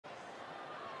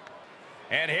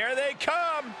And here they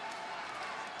come.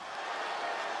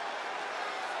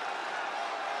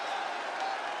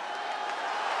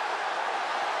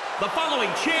 The following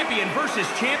champion versus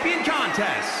champion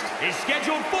contest is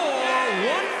scheduled for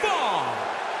one fall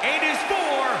and is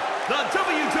for the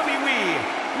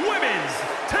WWE Women's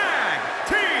Tag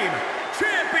Team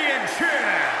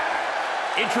Championship.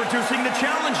 Introducing the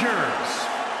challengers.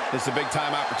 This is a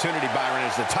big-time opportunity, Byron,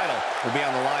 as the title will be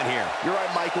on the line here. You're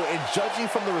right, Michael, and judging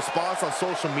from the response on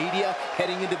social media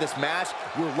heading into this match,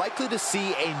 we're likely to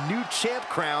see a new champ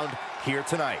crowned here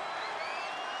tonight.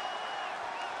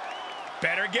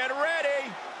 Better get ready.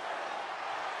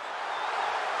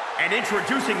 And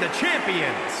introducing the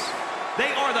champions.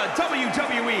 They are the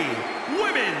WWE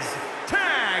Women's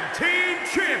Tag Team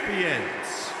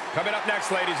Champions. Coming up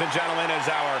next, ladies and gentlemen, is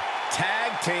our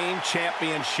Tag Team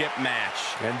Championship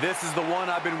match. And this is the one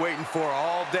I've been waiting for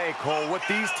all day, Cole. What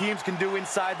these teams can do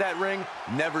inside that ring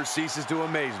never ceases to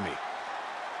amaze me.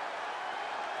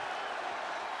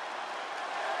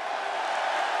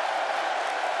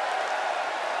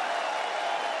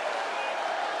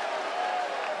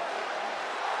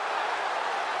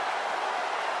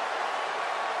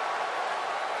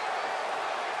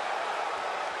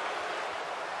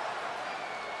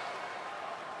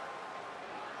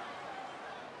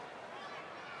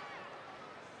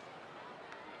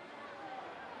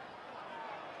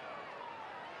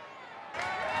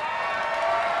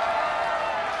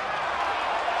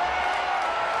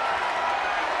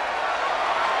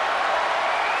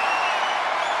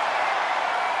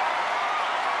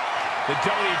 The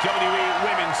WWE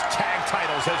Women's Tag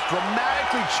Titles has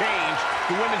dramatically changed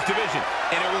the women's division,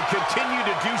 and it will continue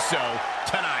to do so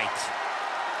tonight.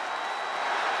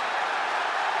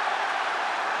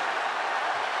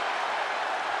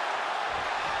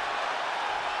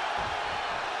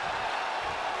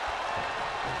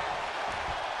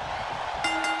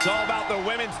 It's all about the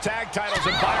women's tag titles,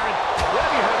 and Byron, what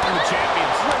have you heard from the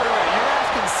champions? Wait, you're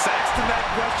asking Saxton that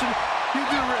question? You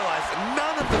do realize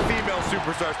none of the female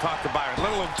superstars talk to Byron,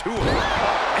 let alone two of them.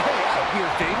 Hey, I hear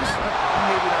things.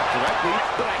 Maybe not directly,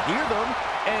 but I hear them.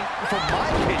 And from my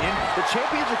opinion, the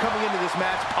champions are coming into this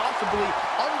match possibly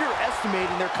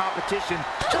underestimating their competition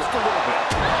just a little bit.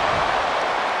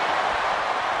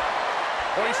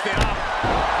 Hoisted up.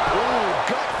 Ooh,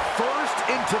 gut first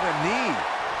into the knee.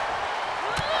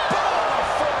 Boom!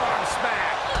 Forearm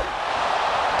smack.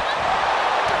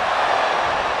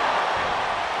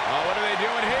 Oh, what are they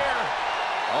doing here?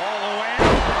 All the way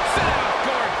out. Set up,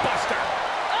 gourd buster.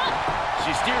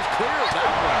 She steers clear of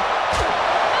that one.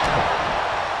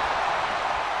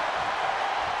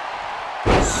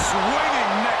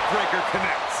 Swinging neckbreaker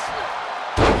connects.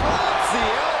 Drops the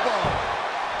elbow.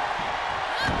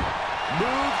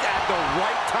 Moved at the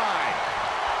right time.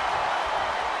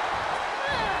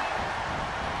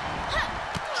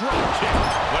 Drop kick.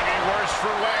 Looking worse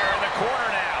for wear in the corner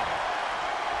now.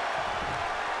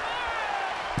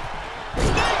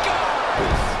 Snake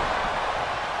eyes.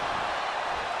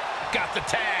 Got the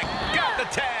tag. Got the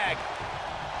tag.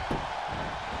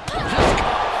 Just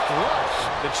caught flush.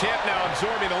 The champ now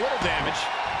absorbing a little damage.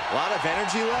 A lot of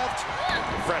energy left.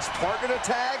 Fresh partner to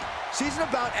tag. She's in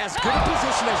about as good a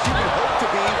position as you can hope to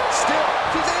be. Still,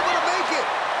 she's able to make it.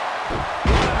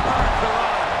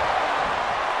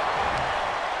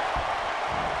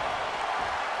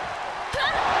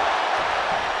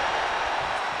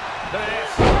 Look at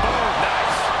this. Oh,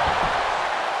 nice.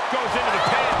 Goes into the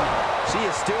pin. She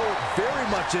is still very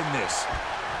much in this.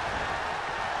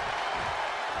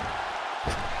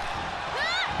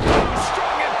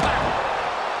 Strong impact.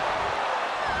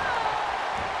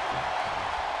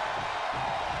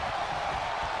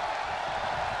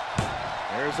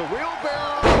 There's a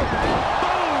wheelbarrow.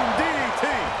 Boom, DDT.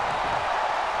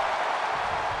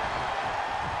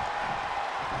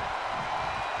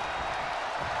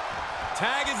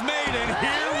 Tag is made, and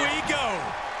here we go.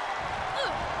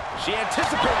 She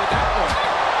anticipated that one.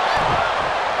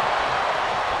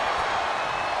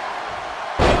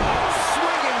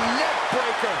 Swinging neck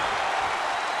breaker.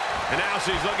 And now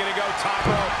she's looking to go top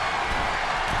rope.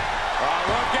 Oh,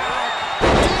 look out.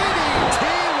 DDT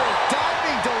with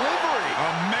diving delivery.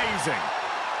 Amazing.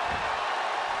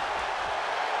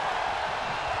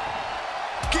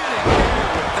 Getting hit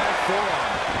with that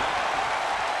forearm.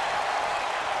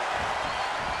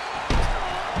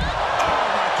 Oh,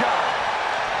 my God.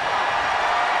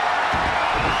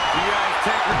 You guys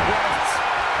take requests.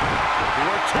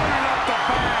 We're turning up the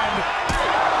band.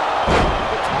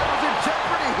 The title's in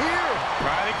jeopardy here.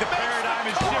 I think the paradigm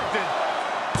has shifted.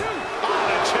 Oh,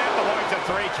 the champ avoids a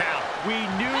 3 count. We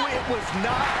knew it was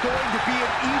not going to be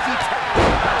an easy task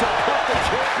to put the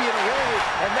champion away,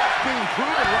 and that's being proven.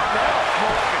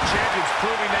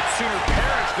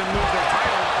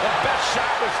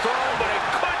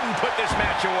 this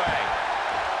match away.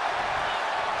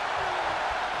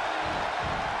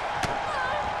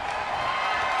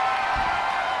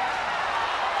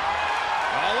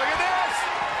 Oh, look at this!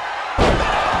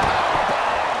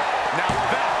 Now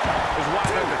that is why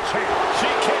they're the champ.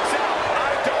 She kicks out.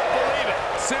 I don't believe it.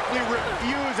 Simply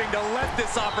refusing to let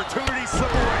this opportunity slip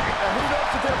away. And who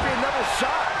knows if there'll be another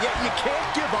shot, yet you can't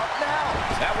give up now.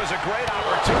 That was a great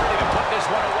opportunity to put this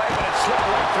one away, but it slipped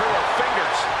right through her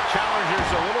fingers.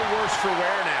 Challenger's a little worse for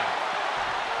wear now.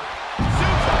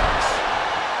 Suplex!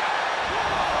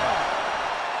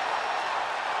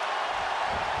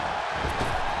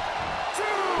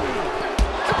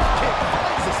 Kick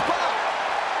finds the spot.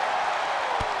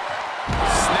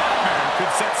 Snapman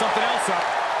could set something else up.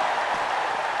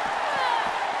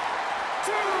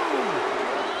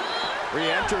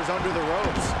 Re-enters under the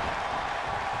ropes.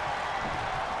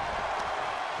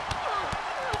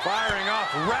 Firing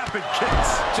off rapid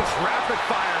kicks. Just rapid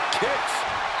fire kicks.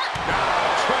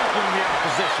 Now trampling the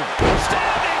opposition.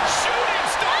 Standing shooting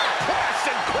star press,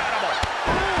 incredible.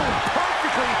 Ooh,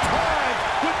 perfectly timed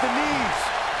with the knees.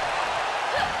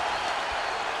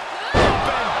 Up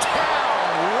and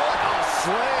down. What a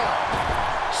slam.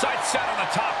 Sight set on the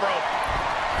top rope.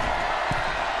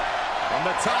 From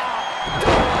the top.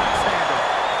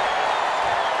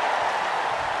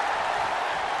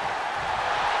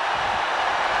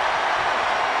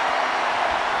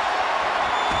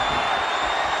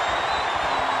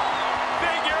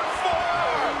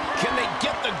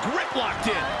 Locked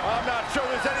in. I'm not sure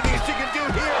there's anything she can do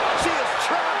here. She is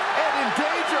trapped and in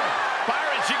danger.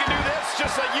 Byron, she can do this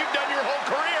just like you've done your whole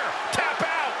career. Tap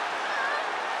out.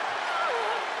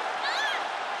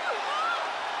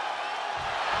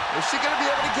 Is she going to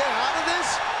be able to get out of this?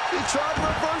 She tried to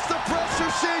reverse the pressure.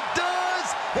 She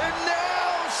does. And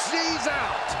now she's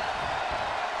out.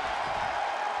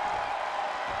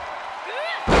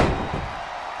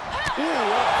 Ooh,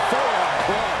 what a forearm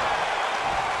club.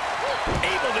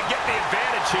 Able to get the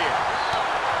advantage here.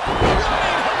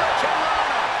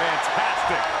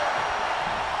 Fantastic.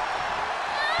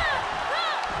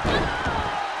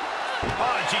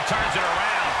 Oh, and she turns it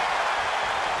around.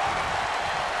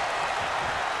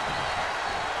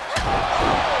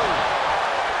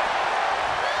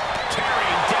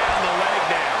 Tearing down the leg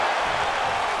now.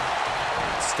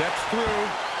 Steps through.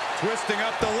 Twisting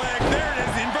up the leg. There it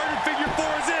is. The inverted figure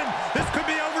four is in. This could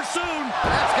be over soon.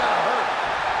 That's got to hurt.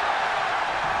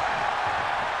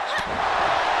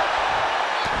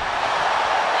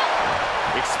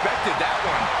 Expected that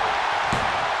one.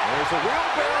 There's a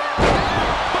wheelbarrow.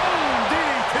 Boom,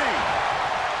 DDT.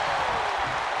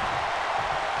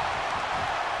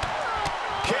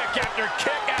 Kick after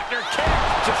kick after kick.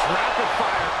 Just rapid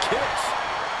fire kicks.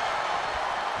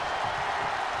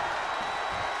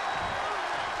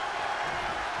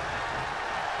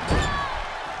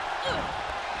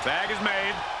 Tag is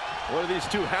made. What do these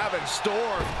two have in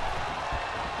store?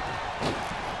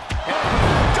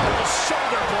 Double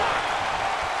shoulder block.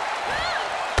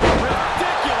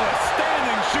 Ridiculous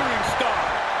standing shooting star.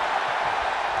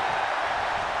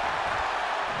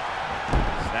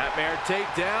 Snapmare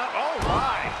takedown. Oh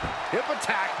my. Hip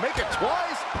attack. Make it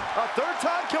twice. A third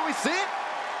time. Can we see it?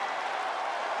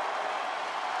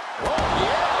 Oh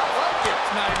yeah, I like it.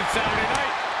 It's not even Saturday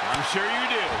night. I'm sure you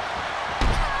do.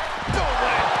 Oh, what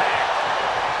impact.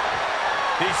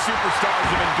 These superstars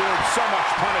have endured so much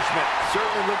punishment.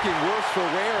 Certainly looking worse for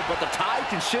wear, but the tide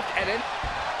can shift at any.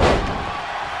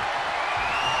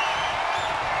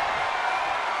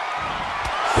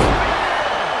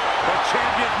 The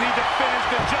champions need to finish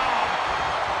the job.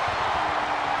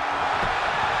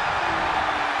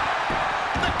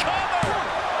 The cover!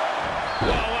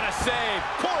 Wow, what a save.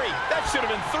 Corey, that should have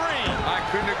been 3. I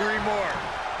couldn't agree more.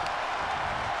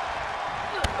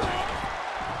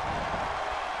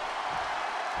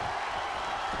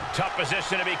 Tough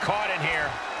position to be caught in here.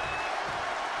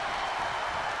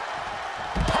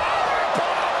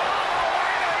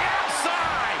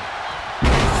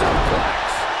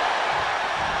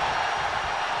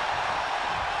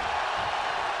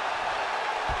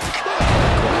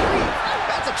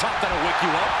 Chop that'll wake you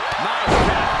up. Nice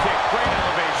calf kick, great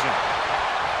elevation.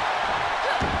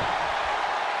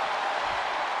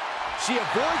 She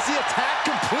avoids the attack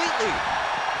completely.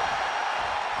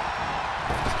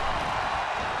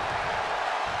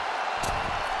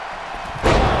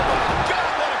 God,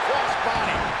 what a cross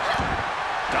body.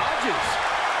 Dodges.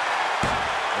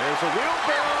 There's a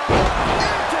wheelbarrow.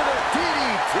 Into the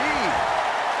DDT.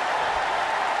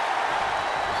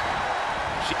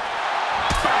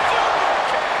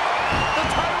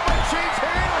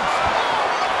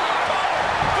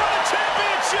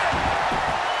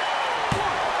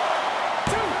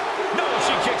 No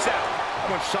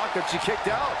she kicked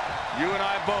out. You and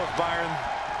I both, Byron.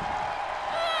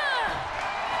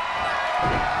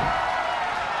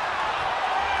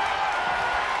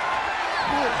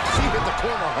 She hit the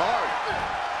corner hard.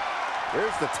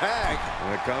 There's the tag.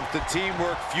 When it comes to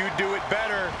teamwork, few do it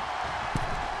better.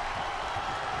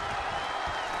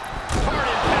 Hard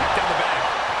impact on the back.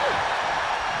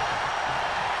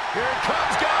 Here it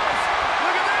comes, guys.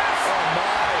 Look at this. Oh,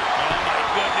 my. Oh, my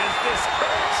goodness. This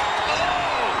hurts.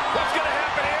 Oh, what's going to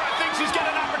happen here? I think she's got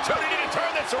an opportunity to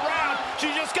turn this around.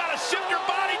 She's just got to shift her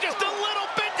body just a little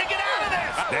bit to get out of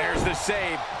this. There's the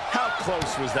save. How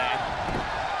close was that?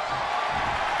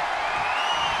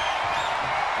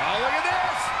 Oh, look at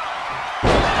this.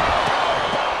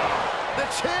 The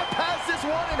champ has this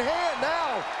one in hand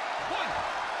now.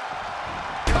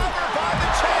 Cover by the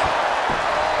champ.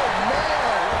 Oh,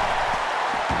 man.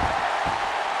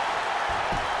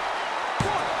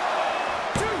 1,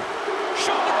 2,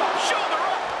 shoulder up, shoulder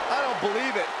up. I don't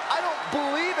believe it. I don't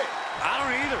believe it. I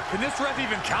don't either. Can this ref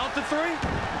even count to 3?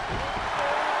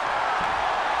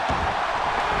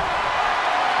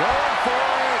 Going for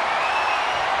it.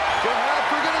 Good half,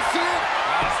 we're going to see it.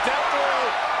 Step through.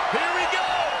 Here we go.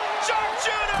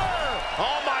 Sharpshooter.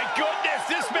 Oh, my goodness.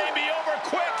 This may be over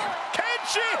quick. Can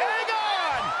she hang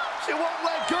on? She won't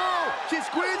let go. She's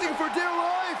squeezing for dear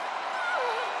life.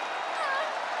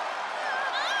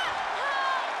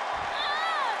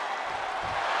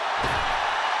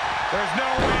 There's no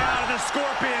way out of the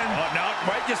Scorpion. Oh, no,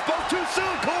 right. You spoke too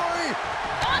soon, Corey.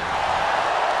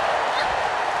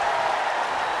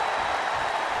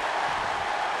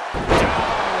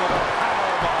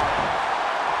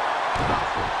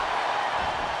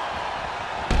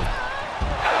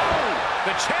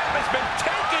 The champ has been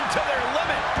taken to their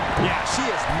limit. Yeah, she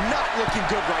is not looking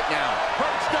good right now.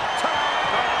 Perched up top.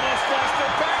 Almost lost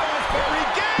her balance, but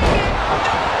regained it.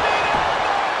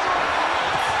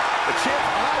 The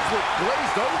champ's eyes look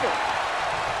glazed over.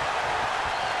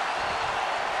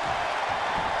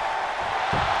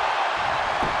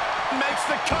 Makes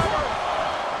the cover.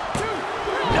 2.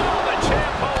 No, the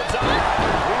champ holds on.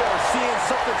 We are seeing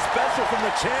something special from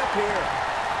the champ here.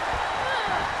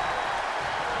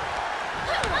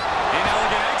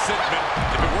 Inelegant exit, but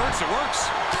if it works, it works.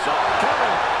 Solid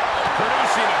cover.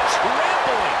 Producing a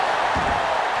trampling.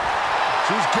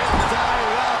 She's getting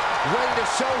dialed up, ready to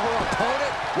show her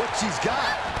opponent what she's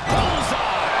got.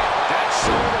 Bullseye. That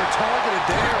shoulder targeted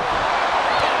there.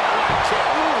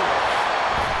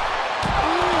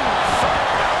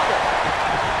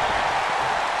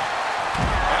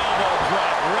 Elbow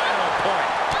drop right on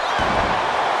point.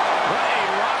 What a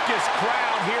raucous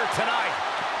crowd here tonight.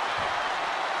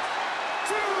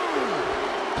 2.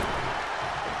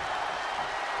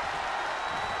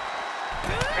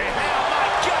 And oh my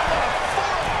God, what a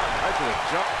forearm. That's a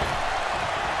jump.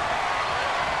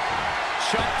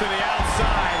 Jump to the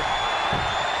outside.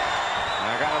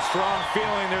 I got a strong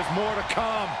feeling there's more to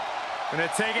come.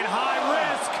 Gonna take it high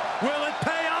risk. Will it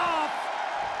pay off?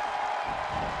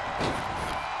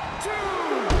 2.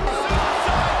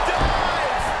 Suicide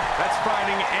dive. That's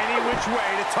finding any which way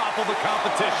to topple the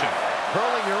competition.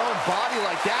 Hurling your own body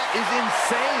like that is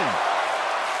insane.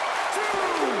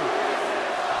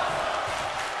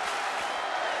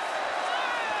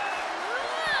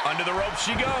 2. Under the rope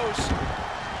she goes.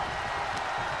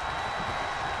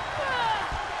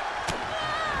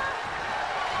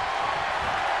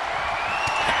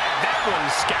 Had that one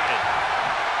scouted.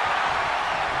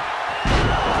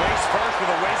 Face first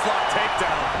with a waistlock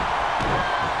takedown.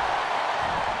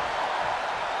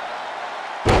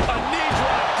 A knee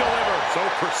drop delivered. So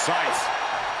precise.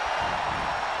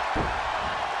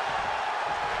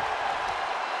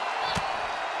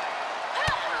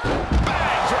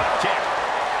 Bang, drop kick.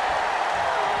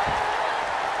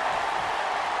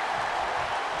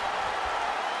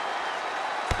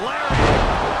 Larry.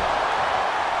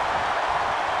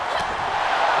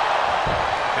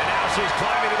 And now she's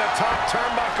climbing to the top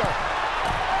turnbuckle.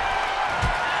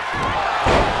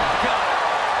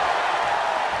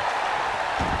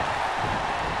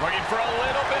 Looking for a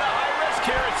little bit of high risk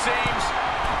here, it seems.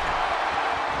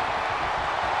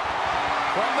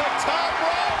 From the top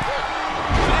rope.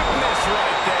 Thickness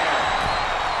right there.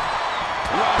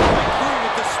 Running through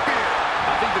with the spear.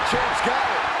 I think the champ's got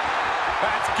it.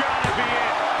 That's gotta be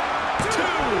it. 2.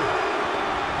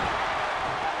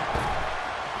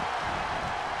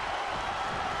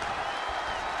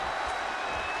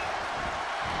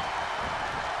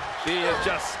 She is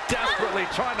just desperately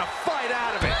trying to fight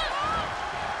out of it.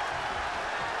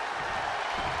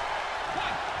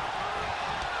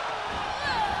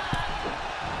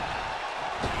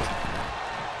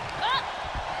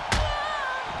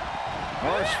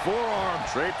 Oh, forearm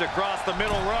draped across the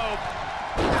middle rope.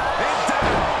 And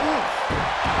down.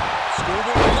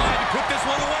 Schoolboy line to put this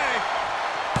one away.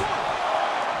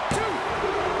 1, 2.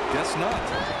 Guess not.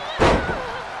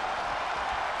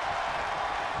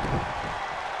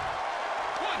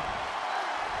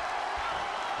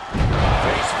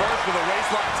 Face first with a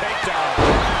waistlock takedown.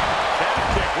 That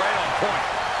kick right on point.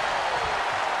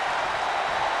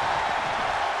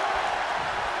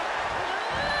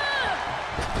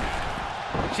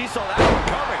 She saw that one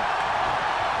coming.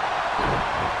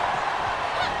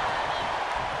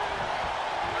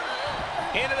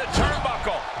 Into the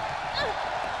turnbuckle.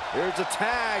 Here's a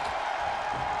tag.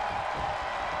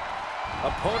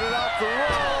 Opponent off the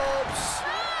ropes.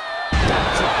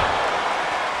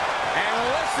 And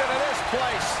listen to this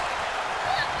place.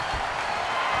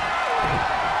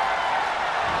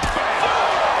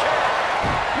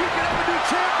 You can have a new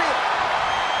champion.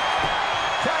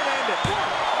 Try and end it. 1,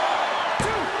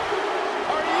 2.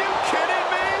 Are you kidding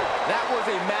me? That was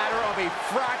a matter of a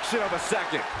fraction of a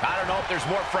second. I don't know if there's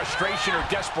more frustration or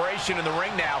desperation in the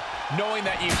ring now, knowing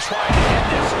that you've tried to end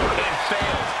this and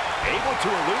failed. Able to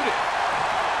elude it.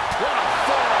 What a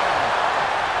forearm.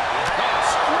 Oh,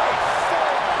 straight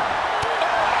forearm.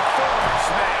 Oh, forearm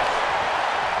smash.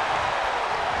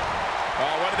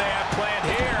 Oh, what do they have planned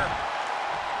here?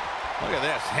 Look at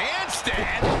this.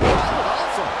 Handstand.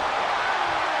 Awesome.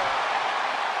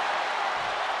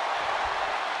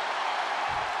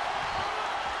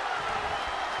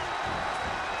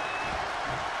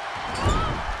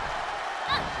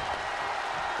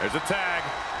 There's a tag.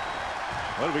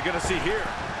 What are we going to see here?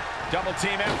 Double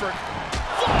team effort.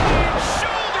 Flying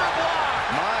shoulder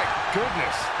block. My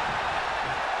goodness.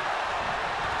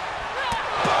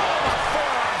 Boom,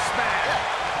 forearm smash.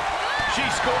 She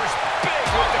scores big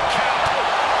with the count.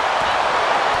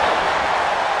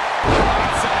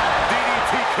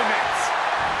 DDT connects.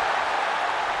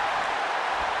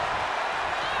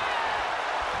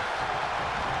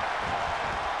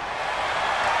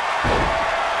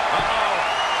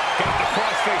 Got the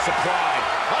crossface applied.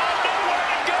 Oh, nowhere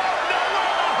to go.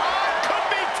 Nowhere to hide. Could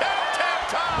be tap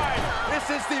time. This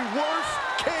is the worst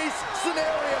case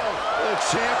scenario. The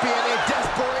champion in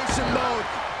desperation mode.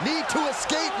 Need to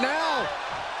escape now.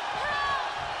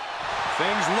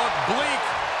 Things look bleak.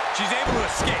 She's able to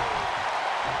escape.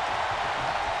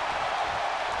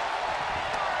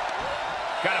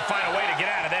 Got to find a way to get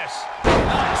out of this.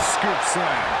 Nice scoop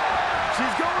slam.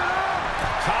 She's going up.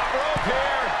 Top rope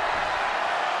here.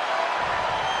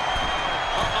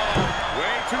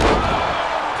 Way too low.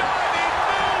 Diving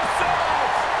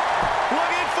moonsault.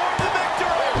 Looking for the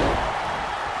victory.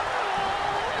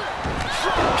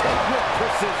 Drop kick with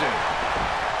precision.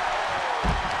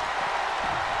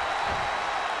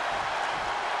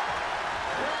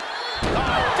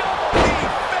 Double knee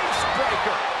face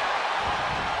breaker.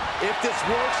 If this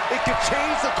works, it could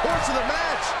change the course of the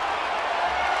match.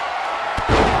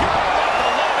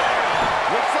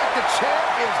 Looks like the champ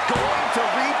is going to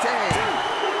retain.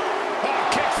 Oh,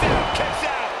 kicks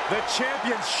out. The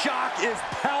champion's shock is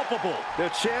palpable. The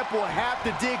champ will have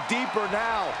to dig deeper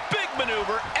now. Big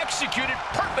maneuver, executed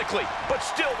perfectly, but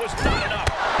still was not enough.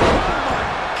 Oh my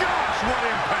gosh, what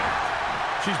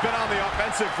impact. She's been on the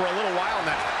offensive for a little while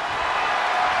now.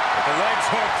 With the legs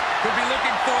hooked, could be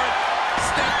looking for it.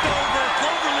 Stepped over,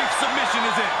 cloverleaf submission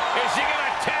is in. Is she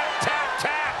gonna tap?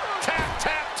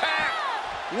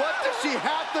 What does she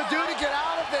have to do to get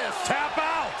out of this? Tap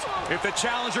out. If the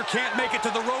challenger can't make it to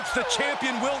the ropes, the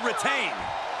champion will retain.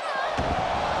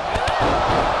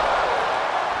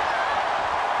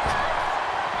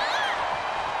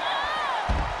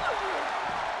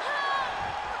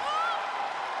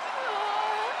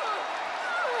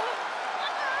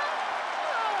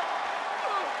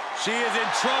 She is in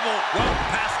trouble. Well,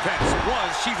 past tense.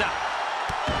 She's out.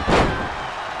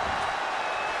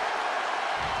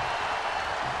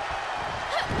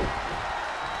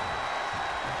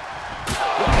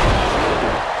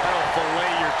 That'll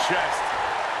fillet your chest.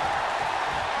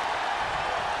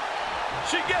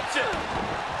 She gets it.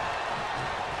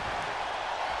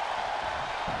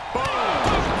 Boom.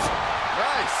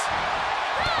 Nice.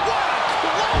 What a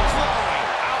clothesline.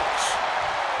 Ouch.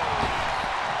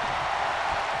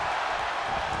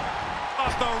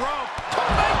 Off the rope.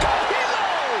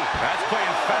 That's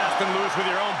playing fast and loose with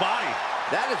your own body.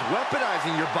 That is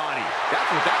weaponizing your body. That's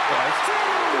what that was.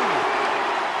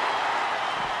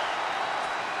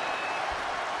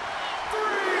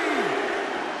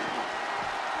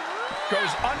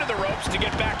 Goes under the ropes to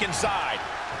get back inside.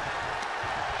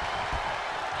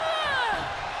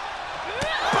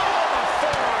 Boom, a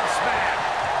forearm smash.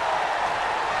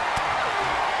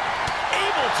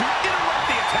 Able to interrupt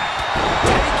the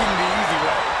attack.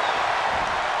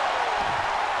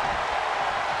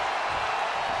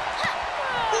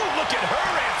 Look at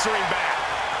her answering back.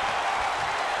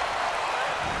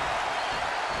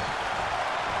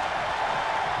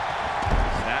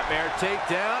 Snapmare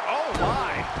takedown. Oh,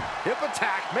 my. Hip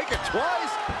attack. Make it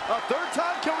twice. A third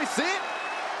time. Can we see it?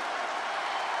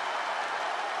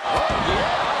 Oh,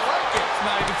 yeah. I like it. It's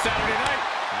not even Saturday night.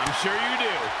 I'm sure you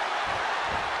do.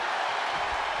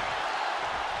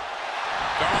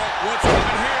 What's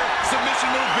coming here?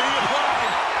 Submission move being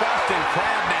applied. Boston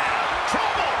Crab now.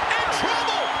 Trouble! In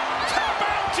trouble! Tap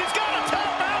out! She's got to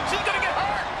tap out! She's gonna get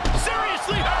hurt!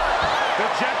 Seriously hurt! The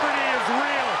jeopardy is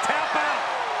real. Tap out.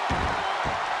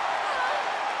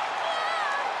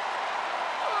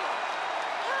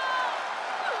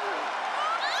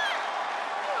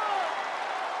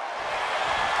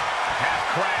 Half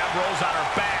crab rolls on her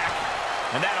back,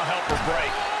 and that'll help her break.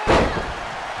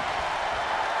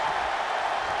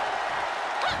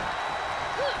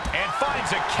 And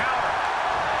finds a counter.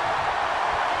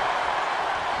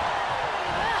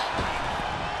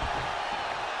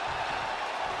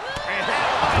 And oh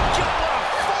my God, what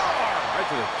a forearm! Right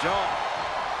to the jaw.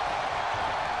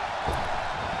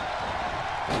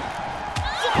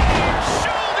 Flying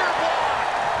shoulder block!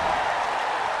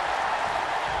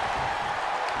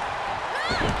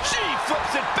 She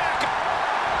flips it back.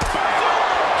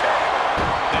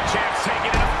 The champ's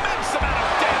taking an immense amount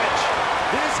of damage.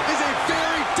 This is a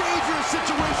very dangerous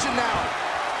situation now.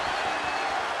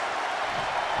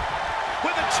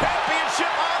 With the championship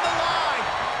on the line.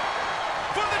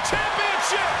 For the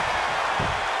championship.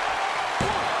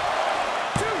 1,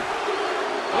 2.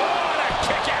 What a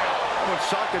kick out. I'm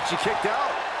shocked that she kicked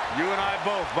out. You and I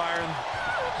both, Byron.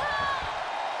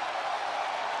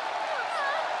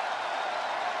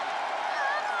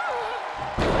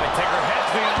 Might take her head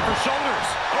clean off her shoulders.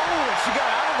 Oh, and she got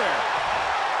out of there.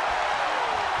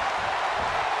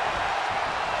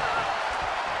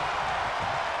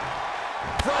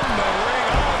 From the ring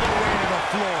all the way to the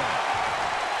floor.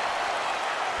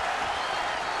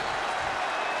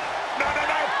 No, no,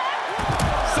 no.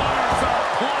 Somersault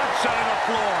plunge on the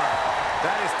floor.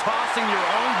 That is tossing your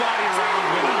own body around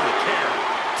without a care,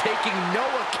 taking no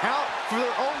account for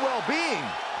their own well-being.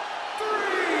 4.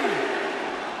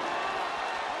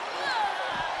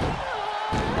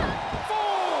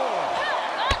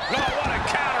 Oh, what a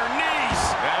counter. Knees.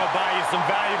 That'll buy you some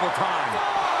valuable time.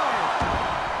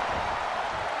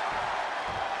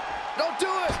 Don't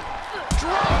do it.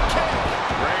 Drop kick.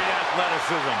 Great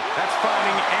athleticism. That's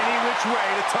finding any which way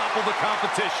to topple the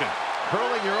competition.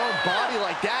 Hurling your own body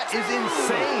like that is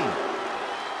insane.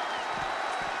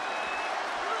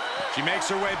 She makes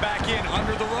her way back in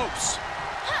under the ropes.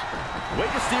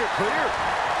 Way to steer clear.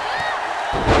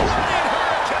 Running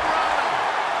Hurricane Rana.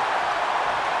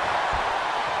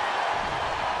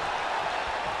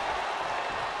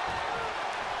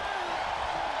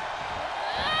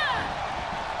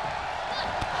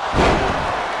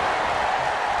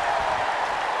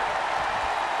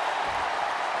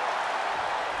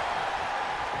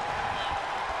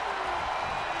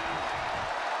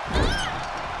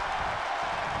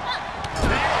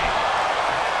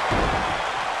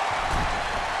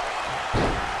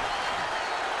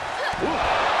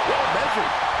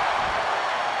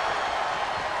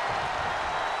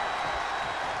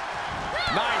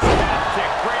 Nice half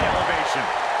kick, great elevation.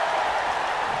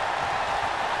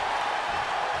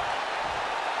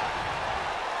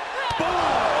 Boom!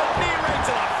 Knee right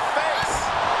to the face.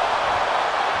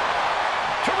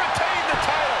 To retain the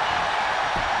title.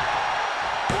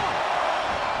 1,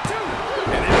 2.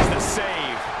 And there's the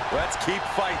save. Let's keep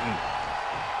fighting.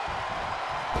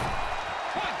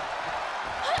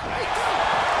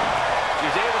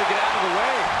 She's able to get out of the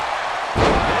way.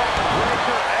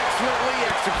 Breaker excellently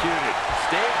executed.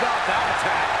 Staved off that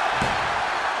attack.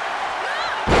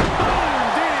 Boom,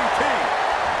 DDT.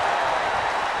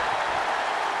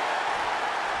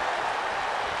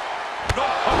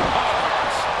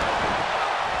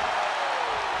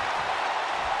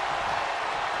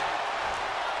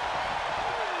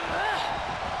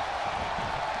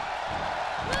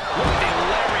 With the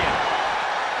lariat.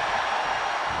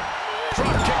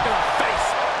 Drop kick to the face.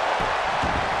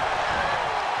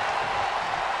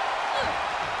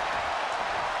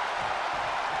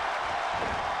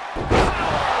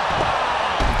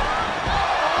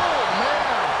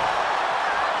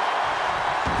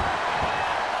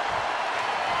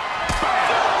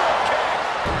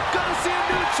 Gonna see a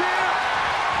new champ.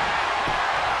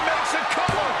 Makes a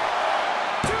cover.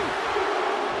 2,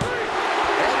 3.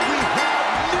 And we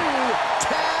have new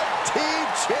tag team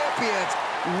champions.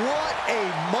 What a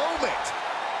moment.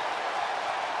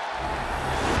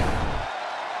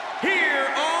 Here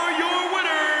are your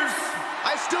winners.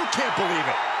 I still can't believe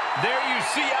it. There you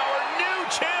see our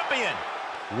champion.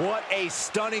 What a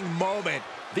stunning moment.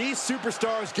 These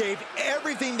superstars gave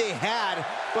everything they had,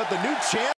 but the new champ